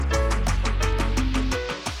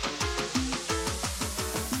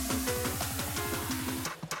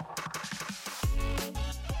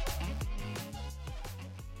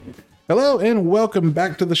Hello and welcome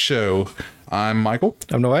back to the show. I'm Michael.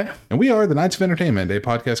 I'm Noah. And we are the Knights of Entertainment, a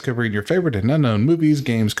podcast covering your favorite and unknown movies,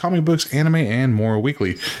 games, comic books, anime, and more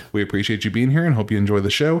weekly. We appreciate you being here and hope you enjoy the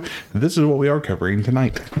show. This is what we are covering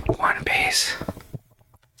tonight. One Piece.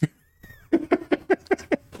 One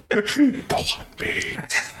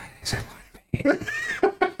Piece.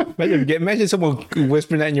 Imagine someone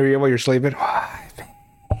whispering that in your ear while you're sleeping. One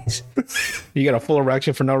Piece. You got a full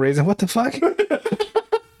erection for no reason. What the fuck?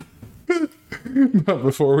 But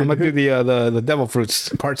before we I'm gonna do the Devil Fruits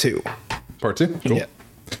Part-2. Part-2? Cool. Yeah.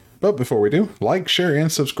 But before we do, like, share, and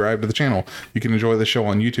subscribe to the channel. You can enjoy the show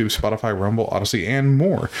on YouTube, Spotify, Rumble, Odyssey, and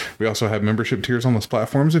more. We also have membership tiers on those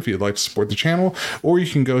platforms if you'd like to support the channel, or you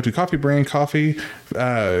can go to Coffee Brand Coffee.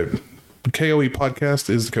 KOE Podcast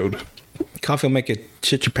is the code. Coffee will make you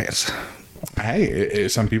shit your pants. Hey,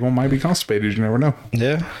 some people might be constipated. You never know.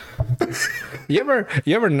 Yeah. You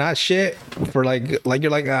ever not shit for like you're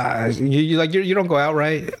like you don't go out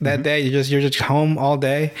right that day. You're just home all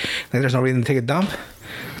day. Like there's no reason to take a dump.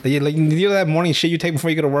 You know that morning shit you take before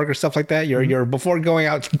you go to work or stuff like that. You're before going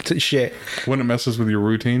out to shit. When it messes with your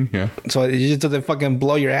routine, yeah. So it just doesn't fucking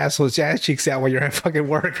blow your ass cheeks out while you're at fucking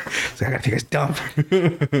work. So I gotta take a dump.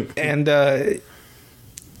 And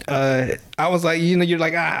I was like, you're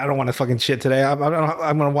like, I don't want to fucking shit today. I'm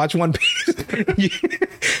gonna watch One Piece.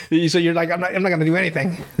 So you're like, I'm not gonna do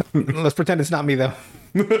anything. Let's pretend it's not me though.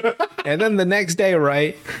 And then the next day,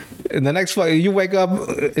 right? And the next you wake up,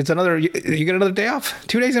 it's you get another day off.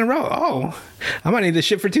 2 days in a row. Oh, I might need this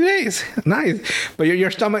shit for 2 days. Nice. But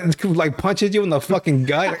your stomach like punches you in the fucking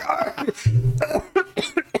gut. Like,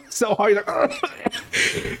 so hard. You're like,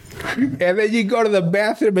 and then you go to the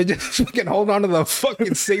bathroom and just fucking hold on to the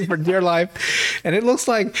fucking sink for dear life. And it looks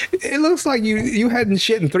like you hadn't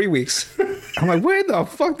shit in 3 weeks. I'm like, where the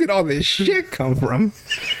fuck did all this shit come from?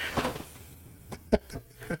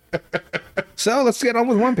 So let's get on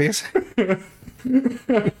with One Piece.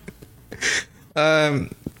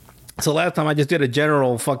 So last time I just did a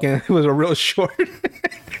general it was a real short,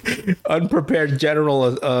 unprepared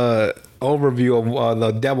general overview of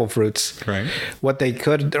the Devil Fruits. Right. What they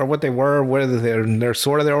could or what they were, whether their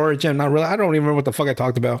sort of their origin. Not really. I don't even remember what the fuck I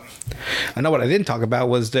talked about. I know what I didn't talk about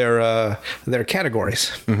was their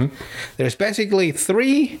categories. Mm-hmm. There's basically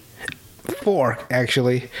 4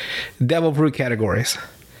 actually Devil Fruit categories.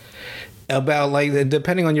 About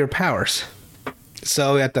depending on your powers.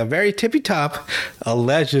 So at the very tippy top,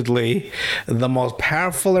 allegedly, the most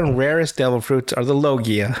powerful and rarest devil fruits are the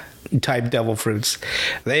Logia type devil fruits.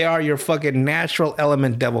 They are your fucking natural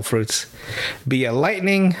element devil fruits. Be it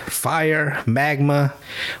lightning, fire, magma,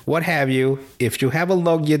 what have you. If you have a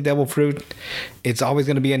Logia devil fruit, it's always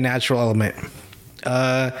going to be a natural element.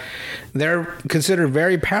 They're considered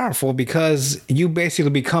very powerful because you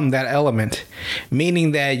basically become that element,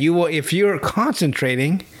 meaning that you will, if you're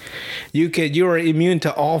concentrating, you are immune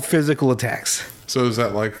to all physical attacks. So is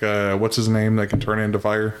that like what's his name that can turn into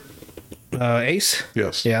fire? Ace?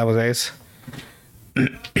 Yes. Yeah, it was Ace.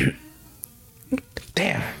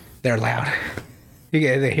 Damn, they're loud.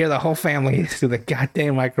 They hear the whole family through the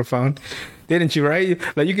goddamn microphone. Didn't you, right?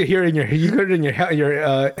 Like you could hear it in your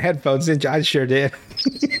headphones, didn't you? I sure did.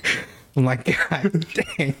 I'm like, God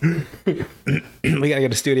dang. We gotta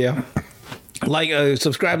get a studio.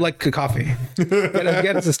 Subscribe like coffee.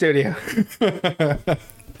 Get us a studio.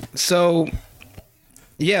 So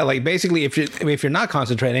yeah, like basically if you're not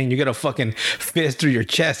concentrating, you're gonna fucking fist through your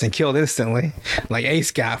chest and kill instantly. Like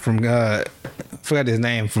Ace got from I forgot his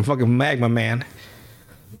name, from fucking Magma Man.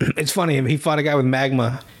 It's funny, he fought a guy with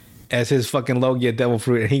magma as his fucking Logia devil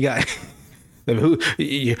fruit, and he got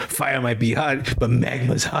fire might be hot, but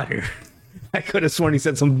magma's hotter. I could have sworn he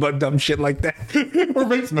said some dumb shit like that. Or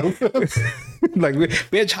makes no sense. Like,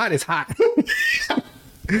 bitch, hot is hot.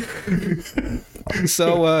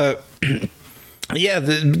 So, yeah,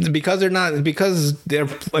 because they're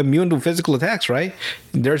immune to physical attacks, right?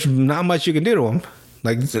 There's not much you can do to them.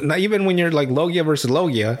 Like, not even when you're like Logia versus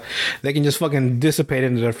Logia, they can just fucking dissipate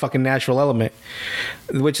into their fucking natural element.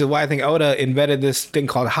 Which is why I think Oda invented this thing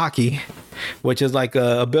called Haki, which is like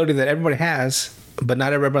a ability that everybody has, but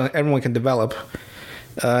not everyone can develop.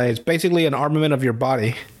 It's basically an armament of your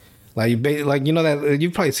body. Like you know that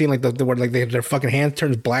you've probably seen like the word like their fucking hand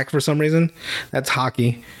turns black for some reason. That's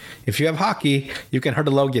Haki. If you have Haki, you can hurt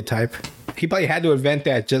a Logia type. He probably had to invent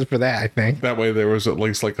that just for that, I think. That way there was at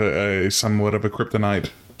least like a somewhat of a kryptonite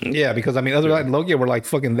Yeah, because I mean, other like Logia were like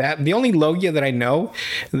fucking that. The only Logia that I know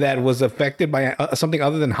that was affected by something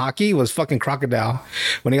other than hockey was fucking Crocodile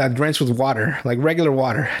when he got drenched with water, like regular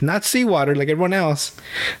water, not seawater like everyone else.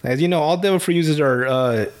 As you know, all Devil Fruit users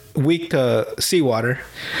are weak to seawater,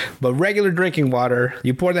 but regular drinking water,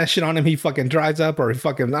 you pour that shit on him, he fucking dries up, or he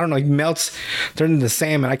fucking, I don't know, he melts, turns into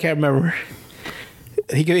salmon. I can't remember.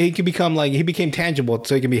 He could become like, he became tangible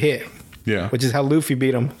so he can be hit. Yeah. Which is how Luffy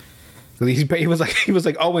beat him. He was like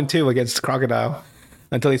 0-2 against Crocodile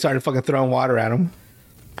until he started fucking throwing water at him.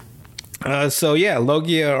 So yeah,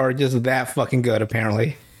 Logia are just that fucking good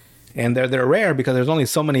apparently, and they're rare because there's only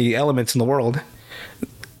so many elements in the world.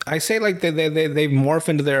 I say like they morph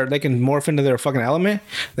into they can morph into their fucking element.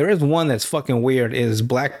 There is one that's fucking weird. Is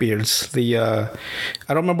Blackbeard's I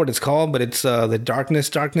don't remember what it's called, but it's the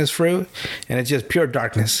darkness fruit, and it's just pure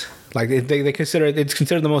darkness. Like they consider it's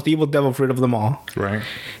considered the most evil devil fruit of them all. Right.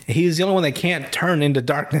 He's the only one that can't turn into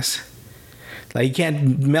darkness. Like he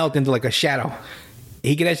can't melt into like a shadow.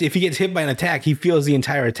 He can actually, if he gets hit by an attack, he feels the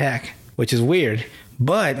entire attack, which is weird.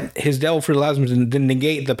 But his devil fruit allows him to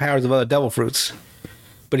negate the powers of other devil fruits.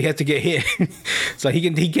 But he has to get hit. So he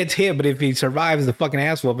gets hit, but if he survives the fucking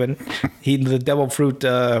ass whooping, the devil fruit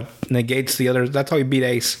negates the others. That's how he beat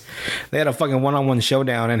Ace. They had a fucking one-on-one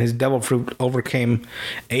showdown, and his devil fruit overcame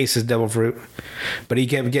Ace's devil fruit. But he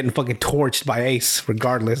kept getting fucking torched by Ace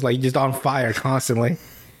regardless. Like, just on fire constantly.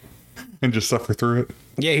 And just suffer through it.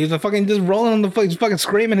 Yeah, he was fucking just rolling on the floor, fucking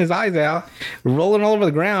screaming his eyes out, rolling all over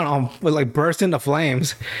the ground, with like burst into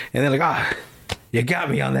flames. And then like, you got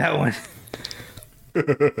me on that one.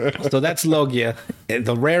 So that's Logia,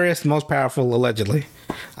 the rarest, most powerful, allegedly.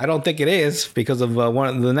 I don't think it is because of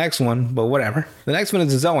the next one, but whatever. The next one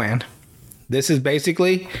is Zoan. This is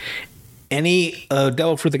basically any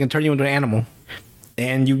devil fruit that can turn you into an animal,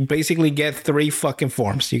 and you basically get 3 fucking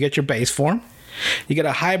forms. You get your base form, you get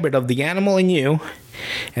a hybrid of the animal and you,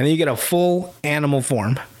 and then you get a full animal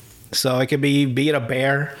form. So it could be it a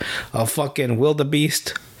bear, a fucking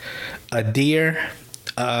wildebeest, a deer,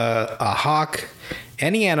 a hawk.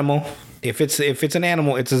 Any animal, if it's an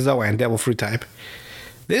animal, it's a Zoan, devil fruit type.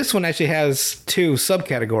 This one actually has 2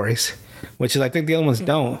 subcategories, which is I think the other ones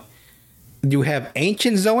don't. You have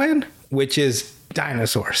ancient Zoan, which is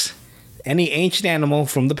dinosaurs. Any ancient animal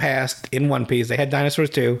from the past in One Piece, they had dinosaurs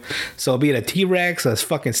too. So be it a T-Rex, a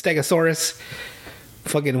fucking Stegosaurus,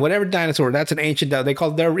 fucking whatever dinosaur, that's an ancient.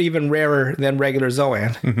 They're even rarer than regular Zoan.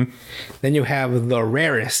 Mm-hmm. Then you have the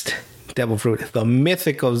rarest devil fruit, the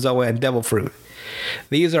mythical Zoan devil fruit.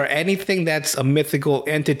 These are anything that's a mythical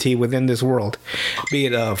entity within this world. Be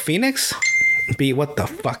it a phoenix, what the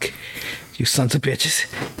fuck, you sons of bitches.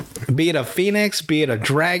 Be it a phoenix, be it a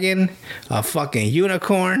dragon, a fucking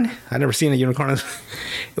unicorn. I've never seen a unicorn.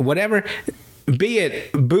 Whatever. Be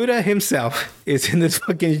it Buddha himself is in this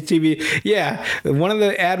fucking TV. Yeah, one of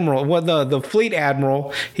the admiral, the fleet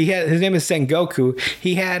admiral, his name is Sengoku.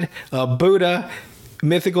 He had a Buddha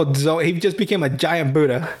mythical, he just became a giant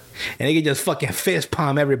Buddha, and he could just fucking fist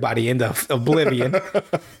palm everybody into oblivion.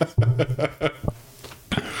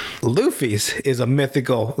 Luffy's is a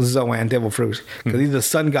mythical Zoan devil fruit because he's the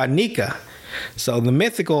sun god Nika. So the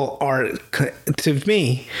mythical are, to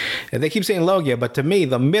me, and they keep saying Logia, but to me,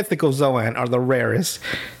 the mythical Zoan are the rarest.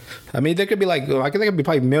 I mean, there could be like, I think there could be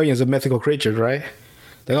probably millions of mythical creatures, right?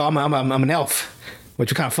 They go, I'm an elf. Which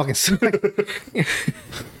you kind of fucking suck.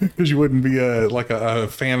 Because you wouldn't be like a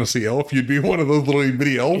fantasy elf. You'd be one of those little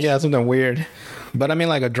bitty elves. Yeah, something weird. But I mean,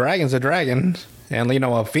 like a dragon's a dragon. And,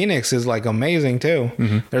 a phoenix is like amazing too.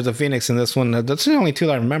 Mm-hmm. There's a phoenix in this one. That's the only 2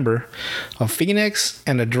 that I remember. A phoenix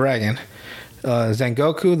and a dragon.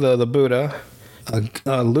 Zangoku, the Buddha.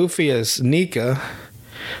 Luffy is Nika.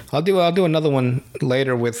 I'll do another one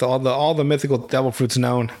later with all the mythical devil fruits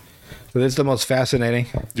known. It's the most fascinating.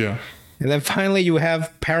 Yeah. And then finally you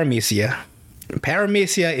have Paramecia.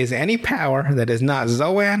 Paramecia is any power that is not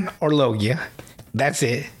Zoan or Logia. That's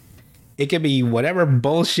it. It could be whatever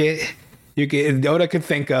bullshit Oda could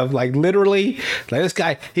think of. Like literally, like this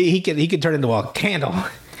guy, he could turn into a candle.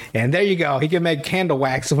 And there you go. He can make candle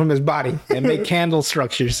wax from his body and make candle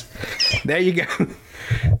structures. There you go.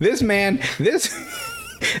 This man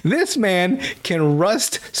can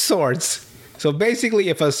rust swords. So basically,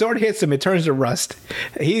 if a sword hits him, it turns to rust.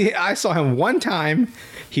 I saw him one time.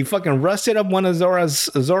 He fucking rusted up one of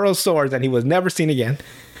Zoro's swords, and he was never seen again.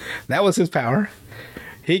 That was his power.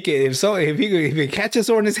 If he could catch a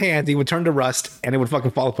sword in his hands, he would turn to rust, and it would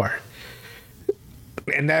fucking fall apart.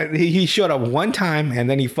 And that he showed up one time,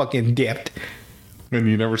 and then he fucking dipped. And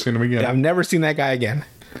you never seen him again. I've never seen that guy again.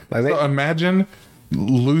 So imagine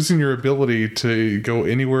losing your ability to go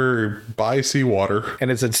anywhere by seawater. And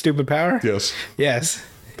it's a stupid power? Yes. Yes.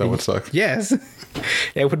 That would suck. Yes.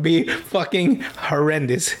 It would be fucking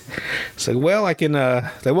horrendous. It's like, well, I can,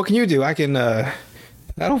 like, what can you do? I can, I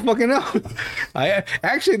don't fucking know.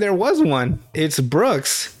 Actually, there was one. It's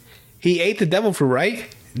Brooks. He ate the devil fruit,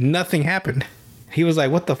 right? Nothing happened. He was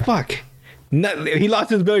like, what the fuck? He lost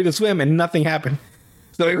his ability to swim and nothing happened.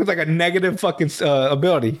 So it was like a negative fucking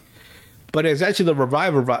ability. But it's actually the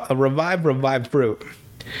revived fruit.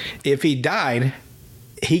 If he died,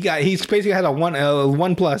 he basically had a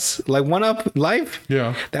one plus, like 1 up life.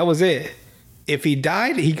 Yeah. That was it. If he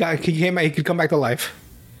died, he could come back to life.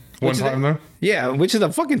 One time though? Yeah, which is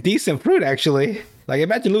a fucking decent fruit actually. Like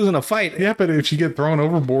imagine losing a fight. Yeah, but if you get thrown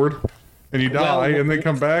overboard and you die and they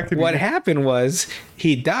come back. What happened was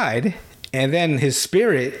he died and then his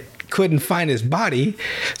spirit couldn't find his body.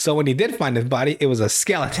 So when he did find his body, it was a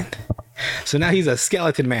skeleton. So now he's a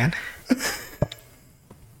skeleton man.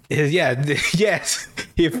 Yeah, yes.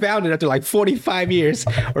 He found it after like 45 years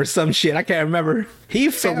or some shit. I can't remember.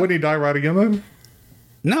 So would he die right again then?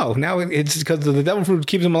 No, now it's because the devil fruit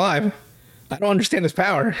keeps him alive. I don't understand his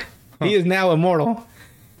power. Huh. He is now immortal.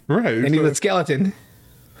 Right. And he's a skeleton.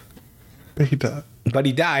 But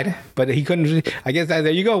he died. But he couldn't. I guess there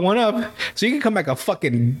you go, 1 up. So you can come back a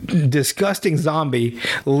fucking disgusting zombie,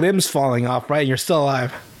 limbs falling off, right? And you're still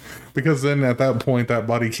alive. Because then at that point, that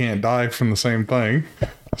body can't die from the same thing.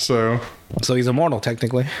 So he's immortal,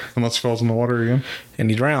 technically. Unless he falls in the water again. And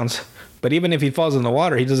he drowns. But even if he falls in the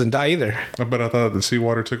water, he doesn't die either. But I thought the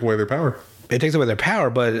seawater took away their power. It takes away their power,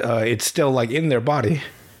 but it's still like in their body.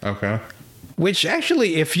 Okay. Which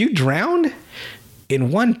actually, if you drowned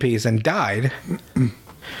in One Piece and died,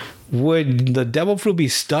 would the devil fruit be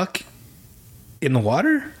stuck in the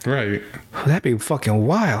water? Right. Oh, that'd be fucking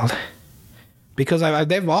wild. Because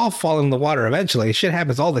they've all fallen in the water eventually. Shit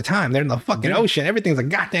happens all the time. They're in the fucking ocean. Everything's a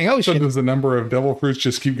goddamn ocean. So does the number of devil fruits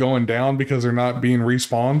just keep going down because they're not being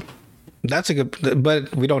respawned? That's a good...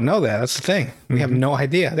 But we don't know that. That's the thing. We have no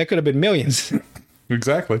idea. There could have been millions.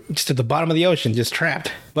 Exactly. Just at the bottom of the ocean, just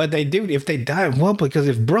trapped. But they do... If they die... Well, because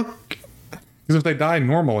if Brooke... Because if they die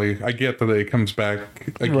normally, I get that it comes back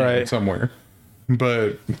again somewhere.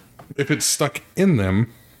 But if it's stuck in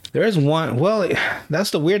them... There is one. Well,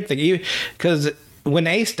 that's the weird thing. Because when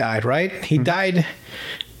Ace died, right? He died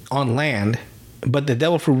on land, but the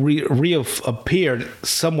devil fruit reappeared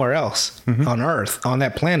somewhere else on Earth, on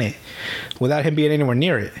that planet, without him being anywhere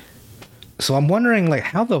near it. So I'm wondering, like,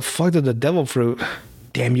 how the fuck did the devil fruit...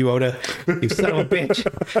 Damn you, Oda. You son of a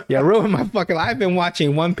bitch. You ruined my fucking... I've been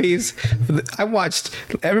watching One Piece. I watched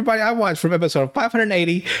from episode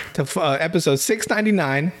 580 to episode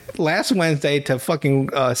 699 last Wednesday to fucking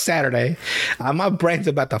Saturday. My brain's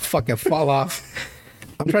about to fucking fall off.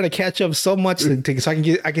 I'm trying to catch up so much so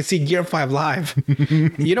I can see Gear 5 live.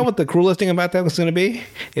 You know what the coolest thing about that was going to be?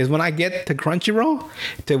 Is when I get to Crunchyroll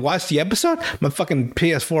to watch the episode, my fucking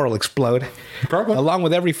PS4 will explode. Probably. Along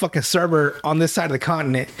with every fucking server on this side of the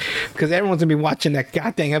continent. Because everyone's going to be watching that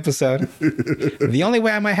goddamn episode. The only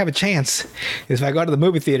way I might have a chance is if I go to the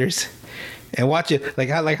movie theaters and watch it. Like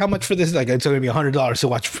how much for this? Like, it's going to be $100 to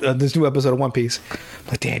watch this new episode of One Piece.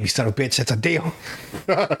 Like, damn, you son of a bitch, that's a deal.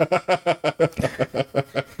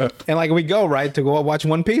 And like we go right to go watch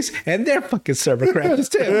One Piece, and their fucking server crashes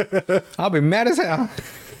too. I'll be mad as hell.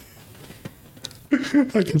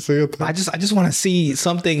 I can see it. I just want to see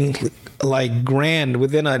something like grand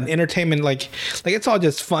within an entertainment. Like it's all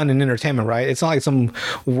just fun and entertainment, right? It's not like some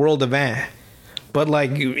world event, but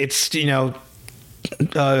like it's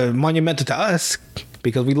monumental to us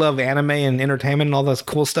because we love anime and entertainment and all this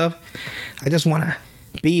cool stuff. I just want to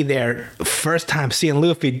be there first time seeing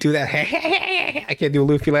Luffy do that. I can't do a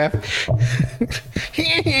Luffy laugh.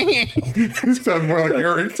 You sound more like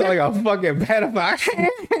Eric. Sound like a fucking pedophile.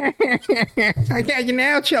 I got you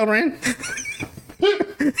now, children.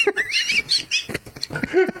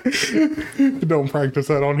 Don't practice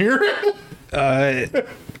that on here.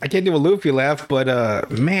 I can't do a Luffy laugh,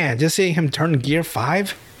 but man, just seeing him turn Gear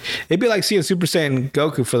 5, it'd be like seeing Super Saiyan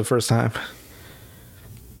Goku for the first time,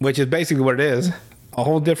 which is basically what it is. A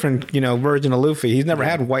whole different, version of Luffy. He's never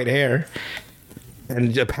had white hair.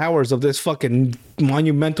 And the powers of this fucking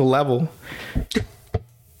monumental level.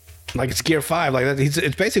 Like it's Gear 5. Like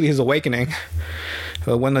it's basically his awakening.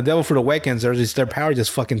 When the devil fruit awakens, their power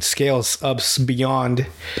just fucking scales up beyond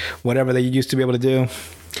whatever they used to be able to do.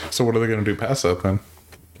 So what are they going to do past that then?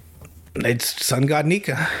 It's Sun God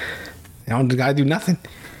Nika. They don't gotta do nothing.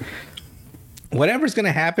 Whatever's going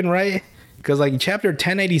to happen, right? Because like chapter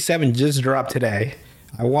 1087 just dropped today.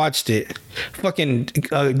 I watched it. Fucking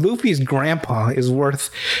Luffy's grandpa is worth...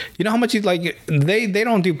 You know how much he's like... They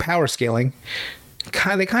don't do power scaling.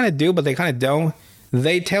 They kind of do, but they kind of don't.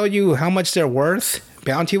 They tell you how much they're worth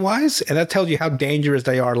bounty wise, and that tells you how dangerous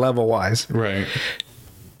they are level wise. Right.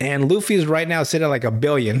 And Luffy's right now sitting at like 1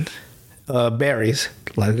 billion berries.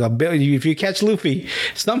 Like 1 billion. If you catch Luffy,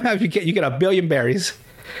 somehow you get 1 billion berries.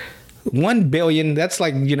 1 billion. That's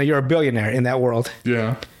like, you know, you're a billionaire in that world.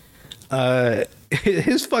 Yeah.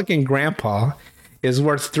 His fucking grandpa is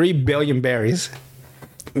worth 3 billion berries.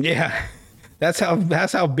 Yeah. That's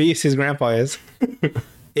how beast his grandpa is.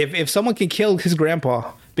 If someone can kill his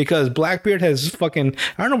grandpa, because Blackbeard has fucking,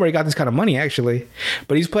 I don't know where he got this kind of money actually,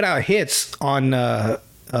 but he's put out hits on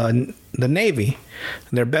the Navy,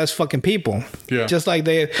 their best fucking people. Yeah. Just like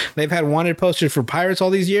they've had wanted posters for pirates all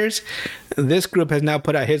these years, this group has now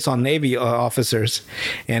put out hits on Navy officers,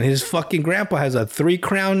 and his fucking grandpa has a 3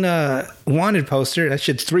 crown wanted poster. That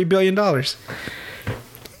shit's $3 billion.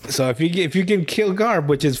 So if you can kill Garp,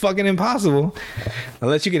 which is fucking impossible,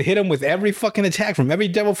 unless you can hit him with every fucking attack from every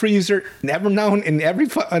devil fruit user ever known in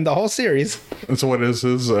the whole series. And so what is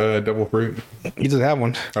his devil fruit? He doesn't have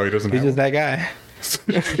one. Oh, he doesn't have He's just one. that guy.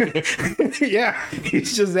 Yeah,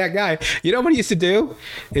 he's just that guy. You know what he used to do?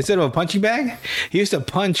 Instead of a punching bag, he used to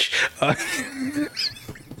punch.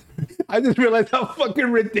 I just realized how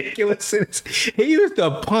fucking ridiculous it is. He used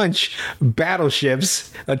to punch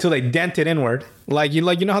battleships until they dented inward. Like you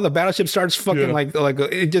know how the battleship starts fucking like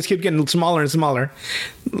it just keeps getting smaller and smaller.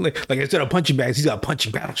 Like instead of punching bags, he's got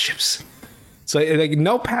punching battleships. So like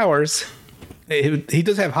no powers. He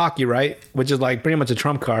does have hockey, right? Which is like pretty much a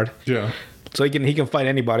trump card. Yeah. So he can fight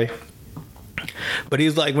anybody. But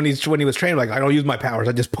he's like when he was trained, like I don't use my powers,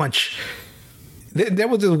 I just punch. There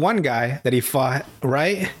was this one guy that he fought,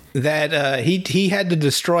 right? That he had to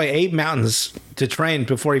destroy 8 mountains to train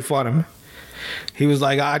before he fought him. He was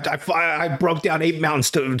like, I broke down 8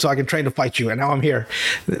 mountains so I can train to fight you, and now I'm here.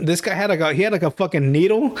 This guy had a fucking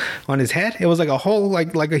needle on his head. It was like a whole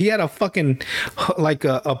like he had a fucking like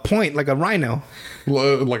a point like a rhino,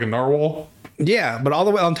 Like a narwhal. yeah, but all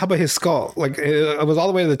the way on top of his skull. Like it was all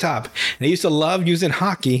the way to the top. And he used to love using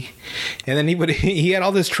hockey. And then he had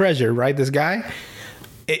all this treasure, right? This guy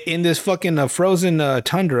in this fucking frozen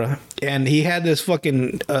tundra. And he had this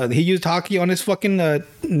fucking he used hockey on his fucking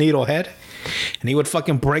needle head. And he would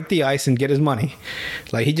fucking break the ice and get his money.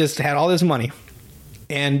 Like he just had all this money.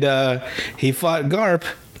 And he fought Garp.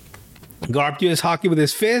 Garp used hockey with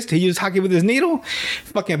his fist. He used hockey with his needle.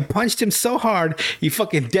 Fucking punched him so hard, he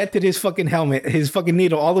fucking dented his fucking helmet, his fucking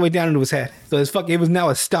needle all the way down into his head. So it was now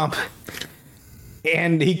a stump.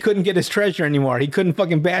 And he couldn't get his treasure anymore. He couldn't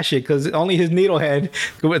fucking bash it because only his needle head.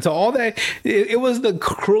 So all that, it was the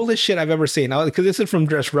cruelest shit I've ever seen. Because this is from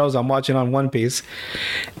Dressrosa. I'm watching on One Piece.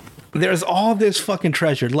 There's all this fucking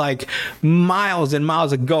treasure, like miles and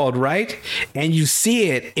miles of gold, right? And you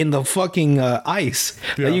see it in the fucking ice.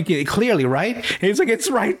 Yeah. Like you can clearly, right? And he's like, it's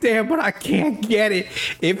right there, but I can't get it.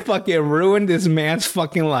 It fucking ruined this man's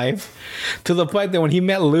fucking life to the point that when he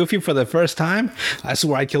met Luffy for the first time, I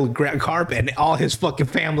swear I killed Garp and all his fucking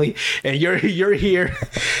family, and you're here.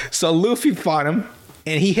 So Luffy fought him,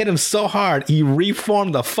 and he hit him so hard he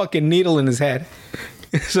reformed the fucking needle in his head.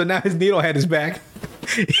 So now his needle head is back.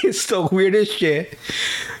 It's so weird as shit.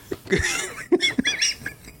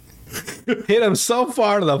 Hit him so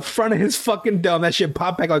far to the front of his fucking dome, that shit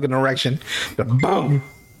popped back like an erection. Boom.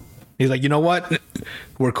 He's like, you know what?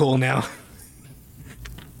 We're cool now.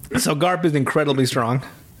 So Garp is incredibly strong.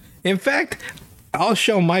 In fact, I'll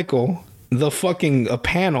show Michael the fucking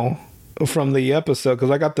panel from the episode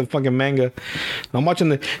because I got the fucking manga. I'm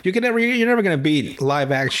watching you're never gonna beat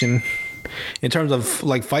live action in terms of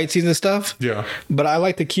like fight scenes and stuff. Yeah. But I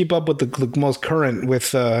like to keep up with the most current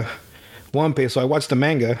with One Piece, so I watch the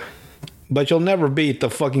manga. But you'll never beat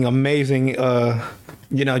the fucking amazing,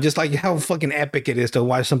 just like how fucking epic it is to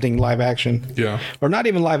watch something live action. Yeah. Or not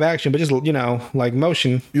even live action, but just, like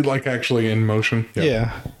motion. You like actually in motion.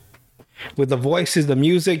 Yeah. With the voices, the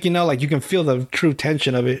music, like you can feel the true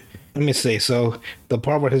tension of it. Let me see. So the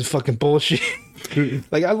part where his fucking bullshit.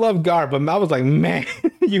 Like I love Garp, but I was like, man,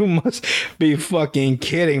 you must be fucking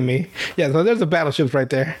kidding me. Yeah, so there's the battleships right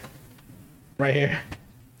there. Right here.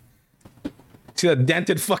 See the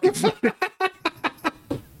dented fucking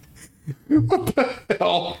What the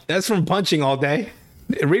hell? That's from punching all day.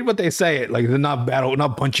 Read what they say. Like they're not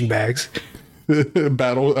punching bags.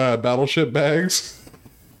 Battleship bags.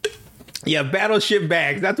 Yeah, battleship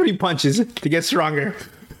bags. That's what he punches to get stronger.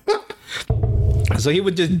 So he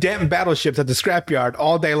would just dent battleships at the scrapyard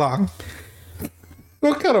all day long.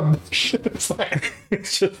 What kind of shit is that?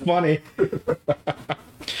 It's just funny.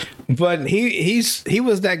 But he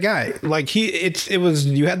was that guy. Like you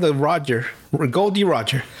had the Roger, Goldie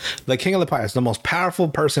Roger, the king of the pirates, the most powerful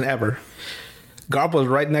person ever. Garp was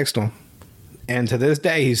right next to him. And to this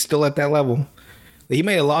day, he's still at that level. He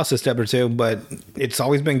may have lost a step or two, but it's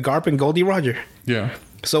always been Garp and Goldie Roger. Yeah.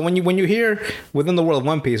 So when you hear within the world of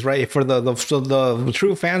One Piece, right, for the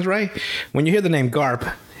true fans, right, when you hear the name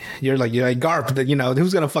Garp, you're like Garp, that, you know,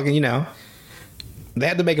 who's gonna fucking, you know, they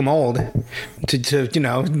had to make him old to you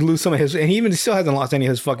know, lose some of his, and he even still hasn't lost any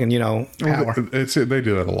of his fucking, you know, power. They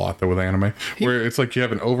do that a lot though with anime, where it's like you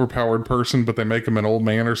have an overpowered person, but they make him an old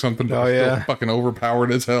man or something. But still fucking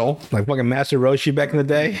overpowered as hell, like fucking Master Roshi back in the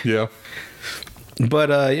day. Yeah. But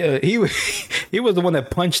yeah, he was the one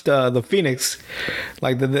that punched the Phoenix,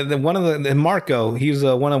 like the one of the Marco. He was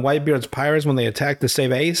one of Whitebeard's pirates when they attacked to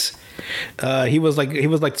save Ace. He was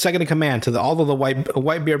like second in command to all of the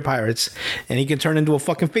Whitebeard pirates, and he can turn into a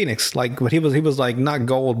fucking Phoenix. Like, but he was like not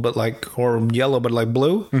gold, but like, or yellow, but like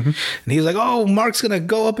blue. Mm-hmm. And he's like, oh, Mark's gonna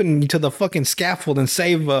go up into the fucking scaffold and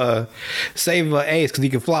save Ace because he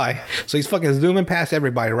can fly. So he's fucking zooming past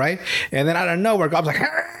everybody, right? And then out of nowhere, Gob's like.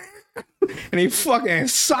 And he fucking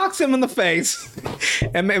socks him in the face,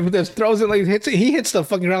 and just throws it like he hits the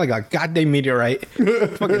fucking ground like a goddamn meteorite.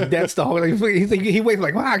 Fucking deads the whole. He waits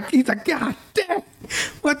like wow. He's like, God damn,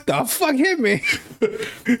 what the fuck hit me?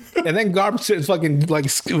 And then Garp fucking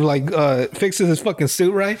fixes his fucking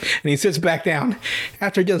suit, right, and he sits back down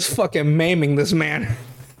after just fucking maiming this man.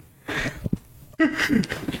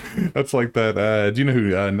 That's like that. Do you know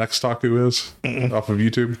who Nextaku is? Off of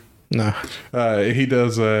YouTube? No. He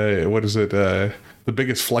does what is it? The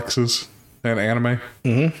biggest flexes in anime.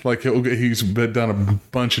 Mm-hmm. Like he's done a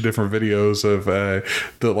bunch of different videos of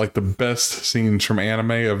the best scenes from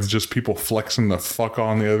anime of just people flexing the fuck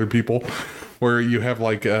on the other people. Where you have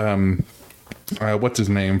like what's his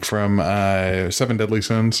name from Seven Deadly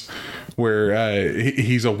Sins, where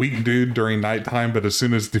he's a weak dude during nighttime, but as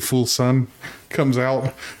soon as the full sun comes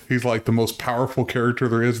out, he's like the most powerful character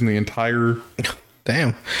there is in the entire.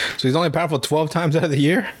 Damn. So he's only powerful 12 times out of the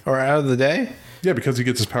year or out of the day? Yeah, because he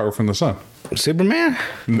gets his power from the sun. Superman?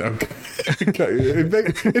 No.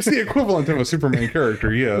 It's the equivalent of a Superman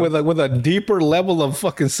character, yeah. With a deeper level of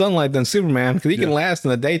fucking sunlight than Superman, because he can last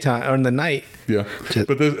in the daytime or in the night. Yeah.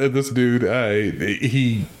 But this dude,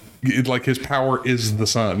 like his power is the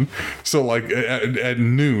sun. So like at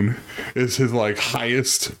noon is his like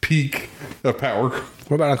highest peak of power.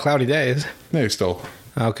 What about on cloudy days? No, still.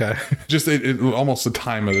 Okay. Just almost the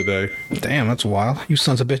time of the day. Damn, that's wild. You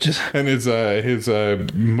sons of bitches. And his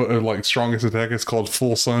like strongest attack is called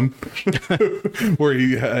Full Sun, where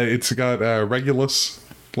it's got Regulus,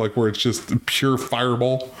 like where it's just pure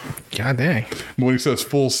fireball. God dang. When he says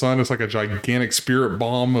Full Sun, it's like a gigantic spirit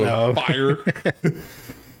bomb of fire.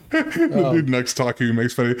 Dude, Nextaku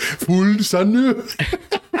makes funny. Full Sun.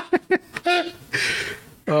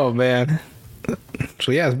 Oh man.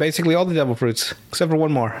 So yeah, it's basically all the devil fruits, except for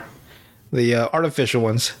one more. The artificial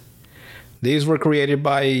ones. These were created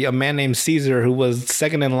by a man named Caesar, who was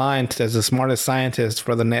second in line as the smartest scientist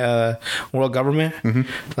for the world government. Mm-hmm.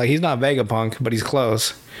 Like, he's not Vegapunk, but he's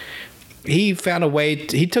close. He found a way.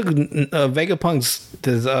 He took Vegapunk's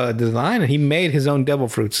design and he made his own devil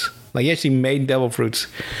fruits. Like, he actually made devil fruits.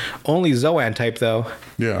 Only Zoan type, though.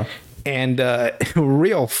 Yeah. And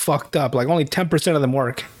real fucked up. Like, only 10% of them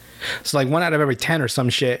work. So like 1 out of every 10 or some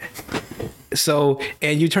shit. So,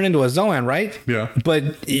 and you turn into a Zoan, right? Yeah. But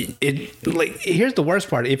it like, here's the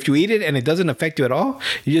worst part. If you eat it and it doesn't affect you at all,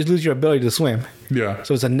 you just lose your ability to swim. Yeah.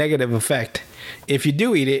 So it's a negative effect. If you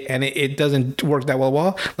do eat it and it doesn't work that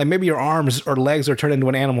well, like maybe your arms or legs are turned into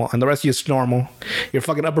an animal and the rest of you is normal. Your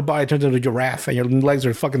fucking upper body turns into a giraffe and your legs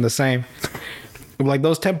are fucking the same. Like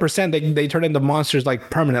those 10%, they turn into monsters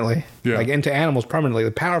like permanently, like into animals permanently.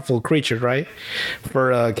 The powerful creatures, right?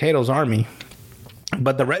 For Kato's army,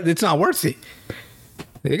 but it's not worth it.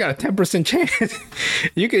 You got a 10% chance.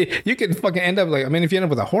 you could fucking end up like, I mean, if you end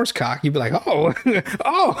up with a horse cock, you'd be like, oh,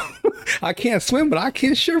 I can't swim, but I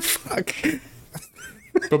can sure fuck.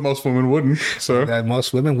 But most women wouldn't. So that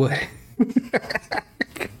most women would.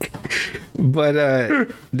 But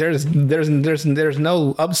there's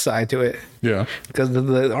no upside to it. Yeah. Because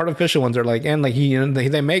the artificial ones are like, and like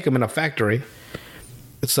they make them in a factory.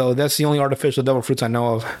 So that's the only artificial devil fruits I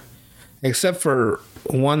know of, except for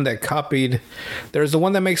one that copied. There's the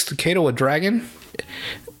one that makes Kato a dragon.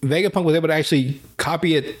 Vegapunk was able to actually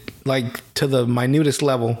copy it like to the minutest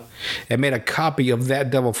level and made a copy of that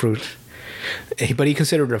devil fruit. But he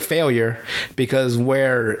considered it a failure because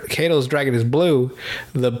where Kato's dragon is blue,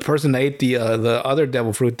 the person that ate the other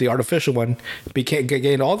devil fruit, the artificial one,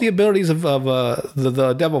 gained all the abilities of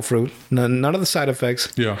the devil fruit, none of the side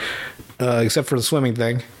effects, except for the swimming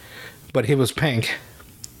thing. But he was pink,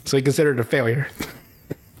 so he considered it a failure.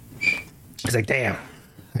 He's like, damn,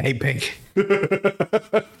 I hate pink.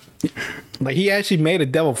 Like he actually made a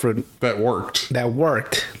devil fruit That worked. that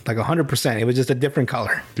worked like 100%. It was just a different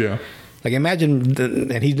color. Yeah. Like imagine,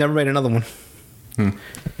 and he's never made another one.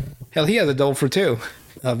 Hell, he has a devil fruit too.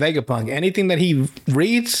 Vegapunk. Anything that he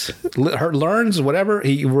reads, learns, whatever,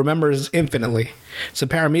 he remembers infinitely. It's a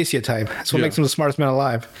paramecia type. That's what makes him the smartest man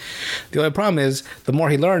alive. The only problem is, the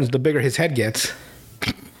more he learns, the bigger his head gets.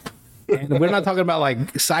 And we're not talking about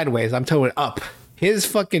like sideways. I'm talking up. His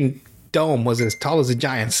fucking dome was as tall as a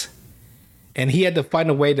giant's. And he had to find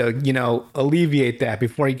a way to, you know, alleviate that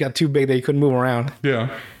before he got too big that he couldn't move around.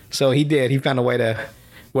 Yeah. So he did. He found a way to...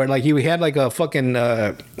 Where like he had like a fucking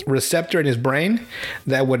receptor in his brain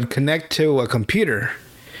that would connect to a computer.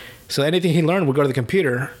 So anything he learned would go to the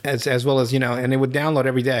computer as well as, you know, and it would download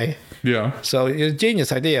every day. Yeah. So it was a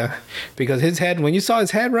genius idea because his head, when you saw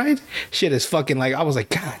his head, right? Shit is fucking like, I was like,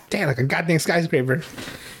 God damn, like a goddamn skyscraper.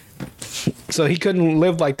 So he couldn't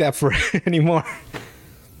live like that for anymore.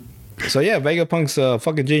 So yeah, Vegapunk's a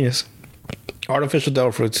fucking genius. Artificial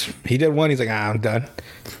devil fruits. He did one. He's like, I'm done.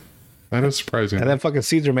 That is surprising. And then fucking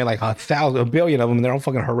Caesar made like a billion of them, and they're all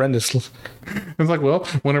fucking horrendous. It's like, well,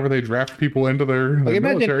 whenever they draft people into their Like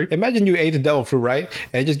military. imagine you ate a devil fruit, right?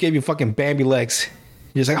 And it just gave you fucking Bambi legs.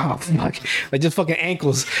 You're just like, oh fuck, like just fucking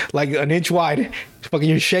ankles like an inch wide. Fucking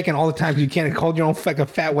you're shaking all the time because you can't hold your own fucking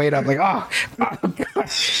fat weight up. Like, oh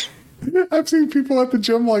gosh. I've seen people at the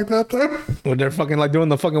gym like that though. When they're fucking like doing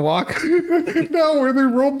the fucking walk. No, where they're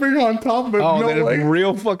real big on top, but Oh, no they're legs.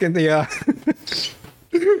 real fucking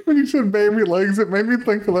When you said baby legs, it made me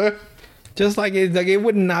think of that. Just like it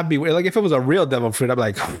would not be weird. Like if it was a real devil fruit, I'd be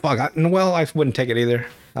like, fuck. I wouldn't take it either.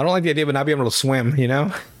 I don't like the idea of not being able to swim. You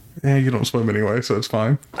know. Yeah, you don't swim anyway, so it's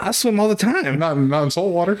fine. I swim all the time. Not in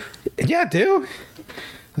salt water. Yeah, dude.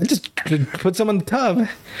 I just put some in the tub. A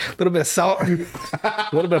little bit of salt, a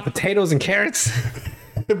little bit of potatoes and carrots.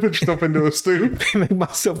 Put yourself into a stew. Make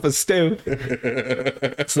myself a stew.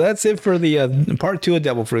 So that's it for the part 2 of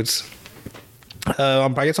devil fruits. I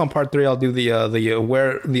guess on part 3 I'll do the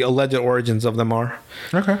where the alleged origins of them are.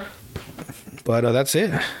 Okay. But that's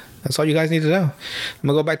it. That's all you guys need to know. I'm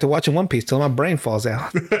gonna go back to watching One Piece till my brain falls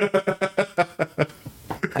out.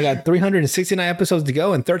 I got 369 episodes to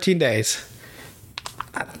go in 13 days.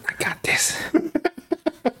 I got this.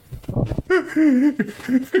 You're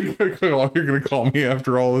gonna call me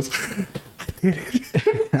after all this.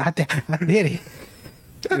 I did it.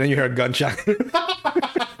 And then you hear a gunshot.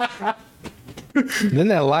 Then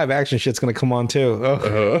that live action shit's gonna come on too.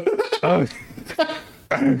 Oh.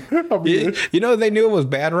 You know they knew it was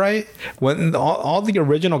bad, right? When all the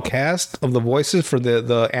original cast of the voices for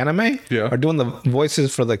the anime are doing the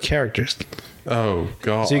voices for the characters. Oh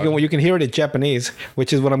god! So you can hear it in Japanese,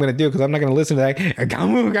 which is what I'm gonna do because I'm not gonna listen to that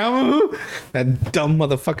gamu gamu, that dumb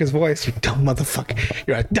motherfucker's voice. You dumb motherfucker!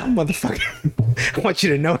 You're a dumb motherfucker. I want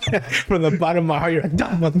you to know that from the bottom of my heart. You're a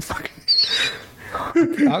dumb motherfucker.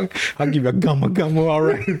 I'll give you a gumma, all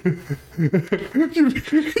right.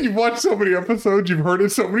 You've watched so many episodes, you've heard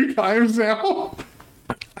it so many times now.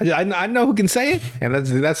 I know who can say it, and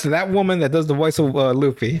that's that woman that does the voice of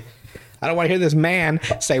Luffy. I don't want to hear this man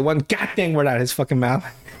say one goddamn word out of his fucking mouth.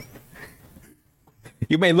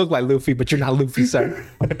 You may look like Luffy, but you're not Luffy, sir.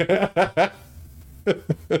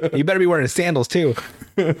 You better be wearing sandals too.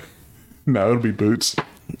 No, it'll be boots.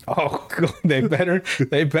 Oh, God, they better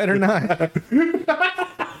not.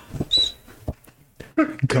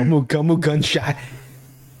 Gumu gunshot.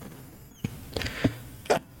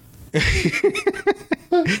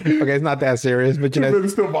 Okay, it's not that serious, but you know, But it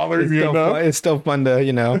still bothers you enough. It's still fun to,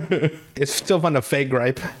 you know, it's still fun to fake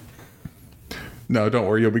gripe. No, don't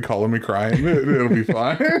worry. You'll be calling me crying. It'll be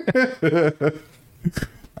fine.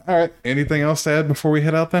 All right. Anything else to add before we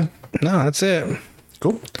head out then? No, that's it.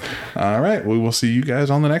 Cool. All right. We will see you guys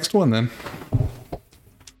on the next one then.